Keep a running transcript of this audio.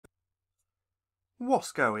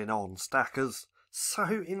What's going on, stackers?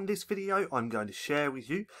 So in this video I'm going to share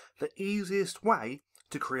with you the easiest way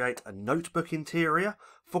to create a notebook interior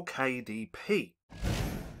for KDP.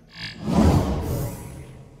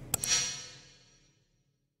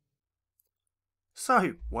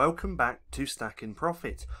 So, welcome back to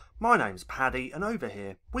StackinProfit. My name's Paddy, and over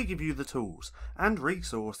here we give you the tools and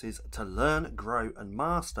resources to learn, grow and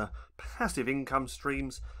master passive income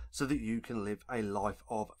streams so that you can live a life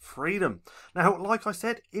of freedom. Now, like I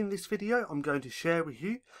said, in this video I'm going to share with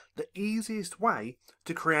you the easiest way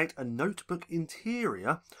to create a notebook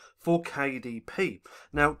interior for KDP.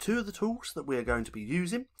 Now, two of the tools that we are going to be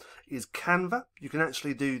using is Canva. You can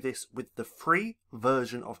actually do this with the free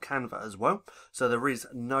version of Canva as well, so there is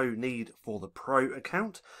no need for the pro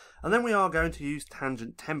account. And then we are going to use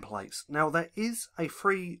TangentTemplates. Now, there is a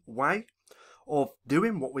free way of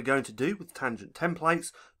doing what we're going to do with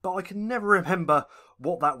TangentTemplates, but I can never remember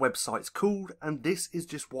what that website's called, and this is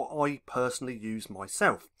just what I personally use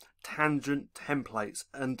myself, TangentTemplates,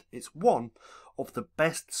 and it's one of the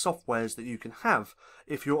best softwares that you can have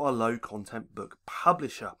if you're a low content book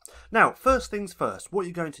publisher. Now, first things first, what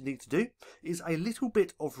you're going to need to do is a little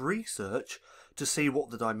bit of research to see what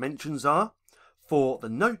the dimensions are for the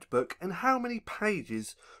notebook and how many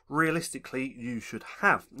pages realistically you should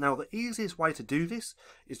have. Now, the easiest way to do this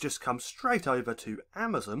is just come straight over to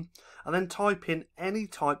Amazon and then type in any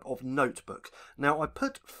type of notebook. Now, I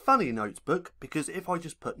put funny notebook because if I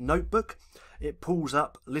just put notebook, it pulls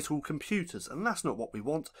up little computers, and that's not what we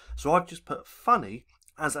want. So I've just put funny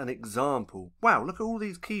as an example. Wow, look at all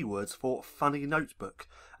these keywords for funny notebook.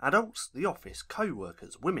 Adults, the office,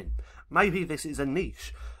 co-workers, women. Maybe this is a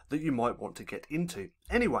niche that you might want to get into.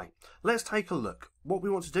 Anyway, let's take a look. What we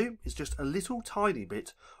want to do is just a little tiny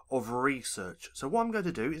bit of research. So what I'm going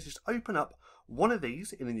to do is just open up one of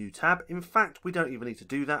these in a new tab. In fact, we don't even need to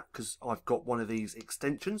do that because I've got one of these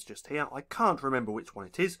extensions just here. I can't remember which one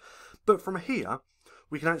it is, but from here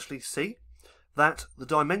we can actually see that the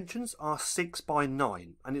dimensions are 6 by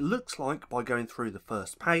 9, and it looks like by going through the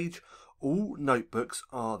first page all notebooks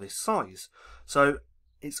are this size. So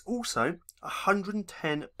it's also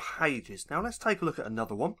 110 pages. Now let's take a look at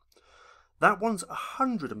another one. That one's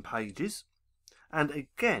 100 pages, and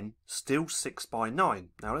again still 6 by 9.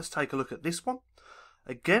 Now let's take a look at this one.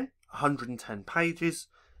 Again 110 pages,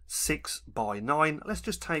 6 by 9. Let's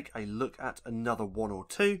just take a look at another one or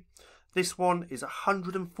two. This one is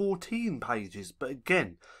 114 pages, but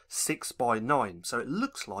again 6 by 9. So it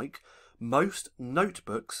looks like most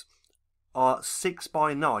notebooks are 6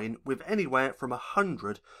 by 9 with anywhere from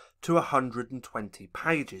 100 to 120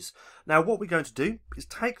 pages. Now what we're going to do is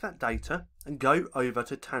take that data and go over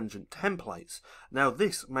to TangentTemplates. Now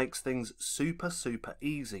this makes things super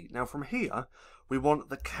easy. Now from here we want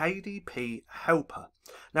the KDP helper.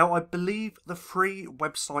 Now I believe the free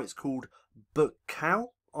website's called BookCow,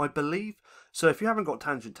 I believe. So if you haven't got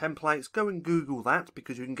TangentTemplates, go and Google that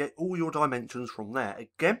because you can get all your dimensions from there.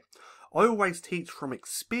 Again, I always teach from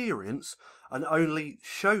experience and only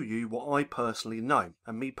show you what I personally know.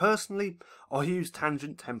 And me personally, I use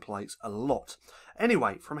TangentTemplates a lot.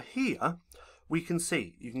 Anyway, from here, we can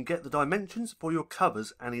see you can get the dimensions for your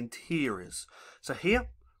covers and interiors. So here,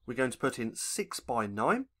 we're going to put in 6 by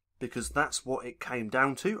 9 because that's what it came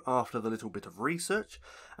down to after the little bit of research.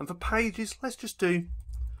 And for pages, let's just do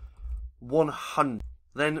 100.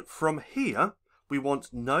 Then from here, we want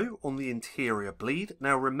no on the interior bleed.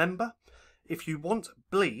 Now remember, if you want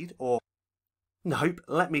bleed or... Nope,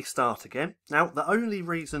 let me start again. Now, the only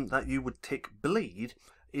reason that you would tick bleed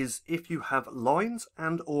is if you have lines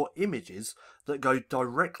and or images that go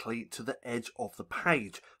directly to the edge of the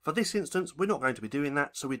page. For this instance, we're not going to be doing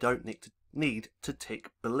that, so we don't need to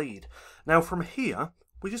tick bleed. Now, from here,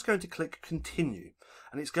 we're just going to click continue,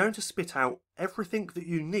 and it's going to spit out everything that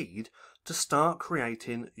you need to start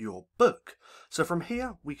creating your book. So from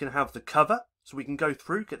here, we can have the cover. So we can go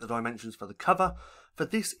through, get the dimensions for the cover. For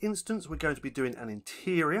this instance, we're going to be doing an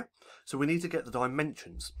interior, so we need to get the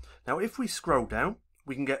dimensions. Now, if we scroll down,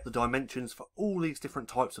 we can get the dimensions for all these different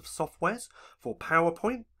types of softwares, for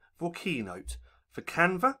PowerPoint, for Keynote, for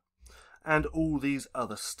Canva, and all these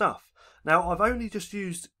other stuff. Now, I've only just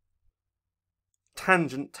used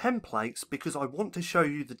TangentTemplates because I want to show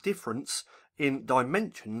you the difference in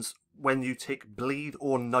dimensions when you tick bleed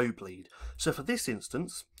or no bleed. So for this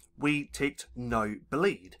instance, we ticked no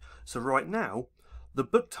bleed. So right now, the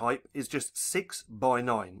book type is just 6 by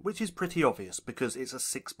 9, which is pretty obvious because it's a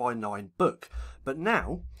 6 by 9 book. But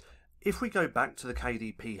now, if we go back to the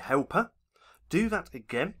KDP helper, do that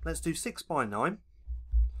again. Let's do 6 by 9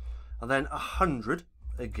 and then 100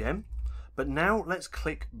 again. But now let's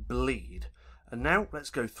click bleed. And now let's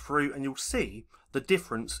go through and you'll see the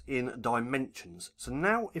difference in dimensions. So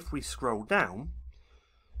now if we scroll down,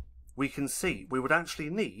 we can see we would actually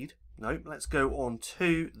need, let's go on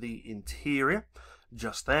to the interior,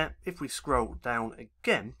 just there. If we scroll down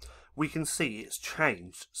again, we can see it's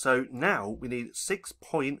changed. So now we need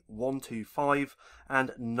 6.125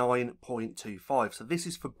 and 9.25. So this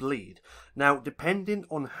is for bleed. Now, depending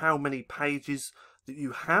on how many pages that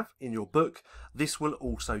you have in your book, this will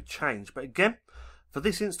also change. But again, for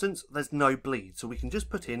this instance, there's no bleed, so we can just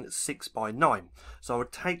put in 6 by 9. So I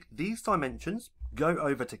would take these dimensions, go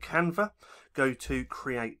over to Canva, go to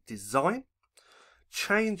Create Design,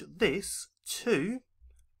 change this to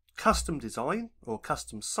Custom Design or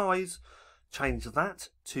Custom Size, change that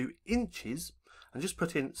to inches, and just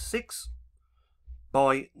put in 6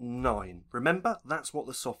 by 9. Remember, that's what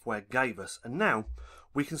the software gave us. And now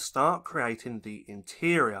we can start creating the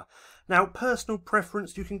interior. Now, personal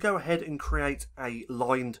preference, you can go ahead and create a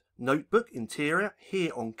lined notebook interior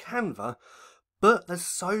here on Canva, but there's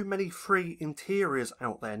so many free interiors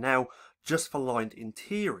out there now just for lined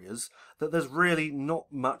interiors that there's really not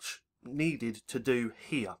much needed to do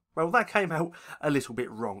here. Well, that came out a little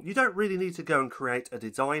bit wrong. You don't really need to go and create a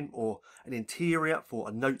design or an interior for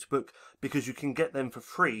a notebook because you can get them for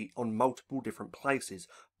free on multiple different places,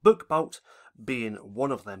 BookBolt being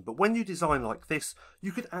one of them. But when you design like this,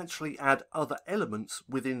 you could actually add other elements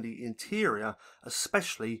within the interior,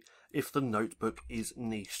 especially if the notebook is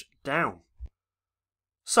niched down.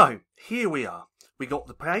 So here we are. We got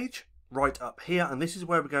the page right up here, and this is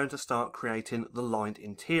where we're going to start creating the lined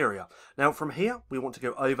interior. Now from here we want to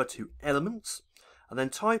go over to elements and then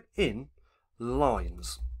type in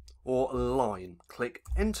lines or line, click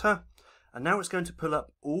enter, and now it's going to pull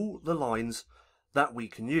up all the lines that we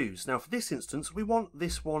can use. Now for this instance we want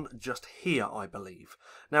this one just here, I believe.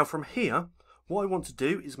 Now from here what I want to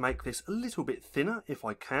do is make this a little bit thinner if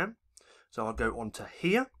I can, so I'll go on to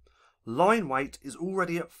here. Line weight is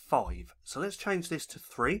already at 5, so let's change this to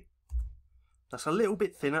 3. That's a little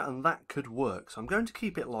bit thinner and that could work, so I'm going to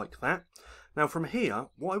keep it like that. Now from here,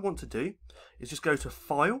 what I want to do is just go to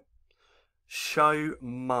File, Show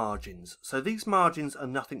Margins. So these margins are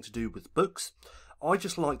nothing to do with books. I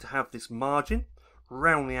just like to have this margin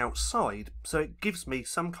round the outside so it gives me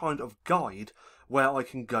some kind of guide where I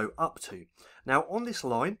can go up to. Now on this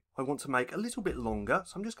line, I want to make a little bit longer,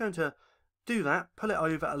 so I'm just going to do that, pull it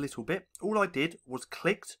over a little bit. All I did was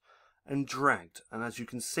clicked and dragged, and as you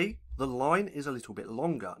can see the line is a little bit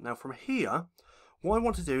longer. Now from here what I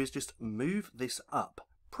want to do is just move this up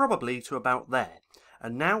probably to about there,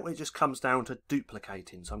 and now it just comes down to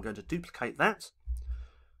duplicating. So I'm going to duplicate that,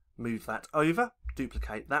 move that over,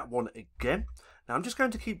 duplicate that one again. Now I'm just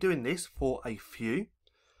going to keep doing this for a few.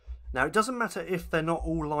 Now it doesn't matter if they're not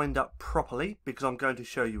all lined up properly because I'm going to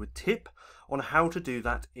show you a tip on how to do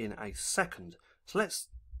that in a second. So let's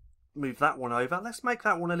move that one over. Let's make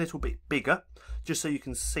that one a little bit bigger just so you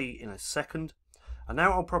can see in a second. And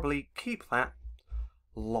now I'll probably keep that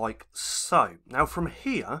like so. Now from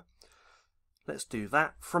here, let's do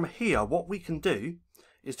that. From here, what we can do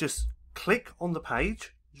is just click on the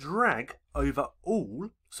page, drag over all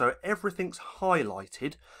so everything's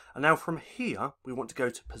highlighted. And now from here, we want to go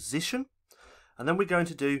to position, and then we're going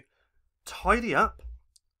to do tidy up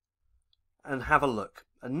and have a look.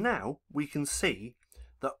 And now we can see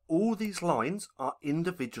that all these lines are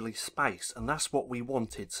individually spaced, and that's what we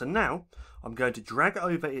wanted. So now I'm going to drag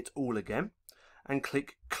over it all again and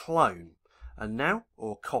click clone, and now,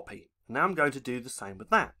 or copy. Now I'm going to do the same with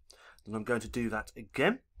that. Then I'm going to do that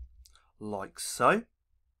again, like so.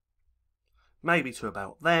 Maybe to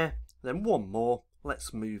about there, then one more.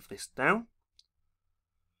 Let's move this down.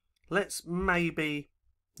 Let's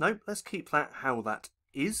let's keep that how that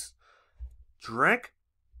is. Drag,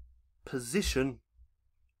 position,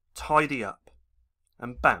 tidy up,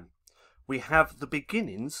 and bam, we have the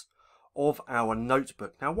beginnings of our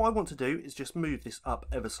notebook. Now what I want to do is just move this up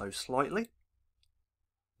ever so slightly.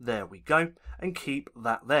 There we go, and keep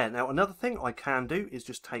that there. Now another thing I can do is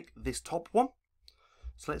just take this top one.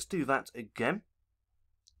 So let's do that again.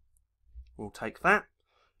 We'll take that,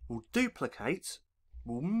 we'll duplicate,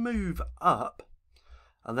 we'll move up,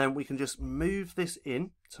 and then we can just move this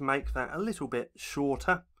in to make that a little bit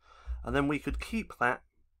shorter, and then we could keep that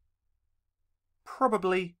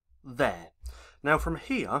probably there. Now from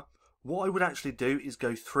here, what I would actually do is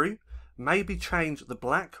go through, maybe change the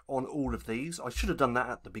black on all of these. I should have done that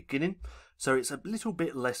at the beginning, so it's a little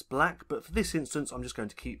bit less black, but for this instance I'm just going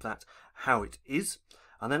to keep that how it is.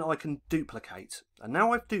 And then I can duplicate. And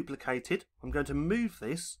now I've duplicated, I'm going to move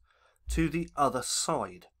this to the other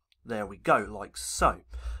side. There we go, like so.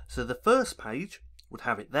 So the first page would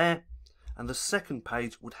have it there, and the second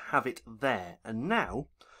page would have it there. And now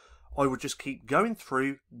I would just keep going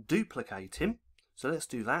through duplicating. So let's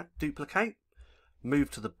do that. Duplicate, move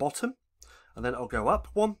to the bottom, and then I'll go up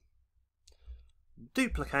one,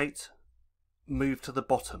 duplicate, move to the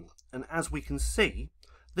bottom. And as we can see,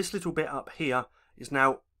 this little bit up here is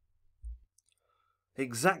now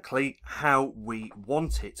exactly how we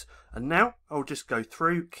want it. And now I'll just go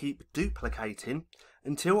through, keep duplicating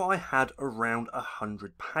until I had around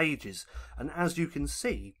 100 pages. And as you can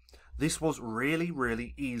see, this was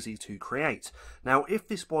really easy to create. Now, if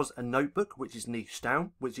this was a notebook, which is niched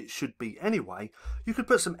down, which it should be anyway, you could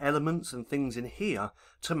put some elements and things in here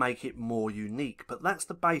to make it more unique. But that's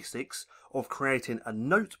the basics of creating a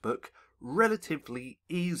notebook, relatively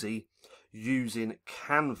easy using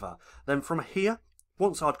Canva. Then from here,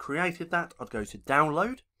 once I'd created that, I'd go to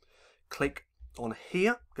download, click on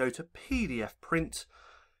here, go to PDF print,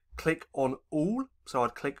 click on all. So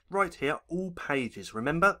I'd click right here, all pages.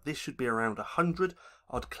 Remember, this should be around 100.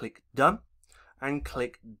 I'd click done and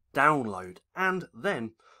click download. And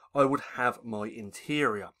then I would have my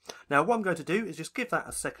interior. Now what I'm going to do is just give that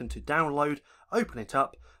a second to download, open it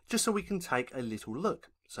up, just so we can take a little look.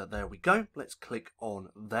 So there we go. Let's click on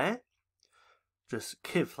there. Just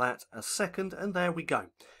give that a second, and there we go.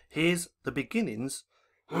 Here's the beginnings,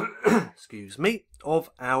 excuse me, of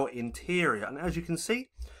our interior. And as you can see,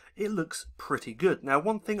 it looks pretty good. Now,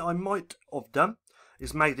 one thing I might have done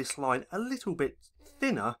is made this line a little bit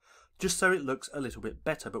thinner, just so it looks a little bit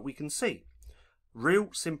better. But we can see, real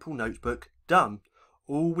simple notebook done,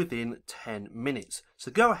 all within 10 minutes.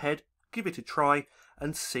 So go ahead, give it a try,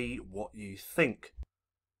 and see what you think.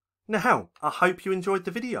 Now, I hope you enjoyed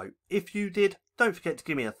the video. If you did, don't forget to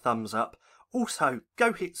give me a thumbs up. Also,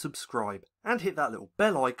 go hit subscribe and hit that little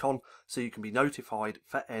bell icon so you can be notified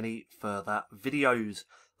for any further videos.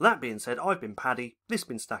 That being said, I've been Paddy, this has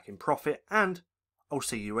been StackinProfit, and I'll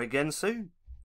see you again soon.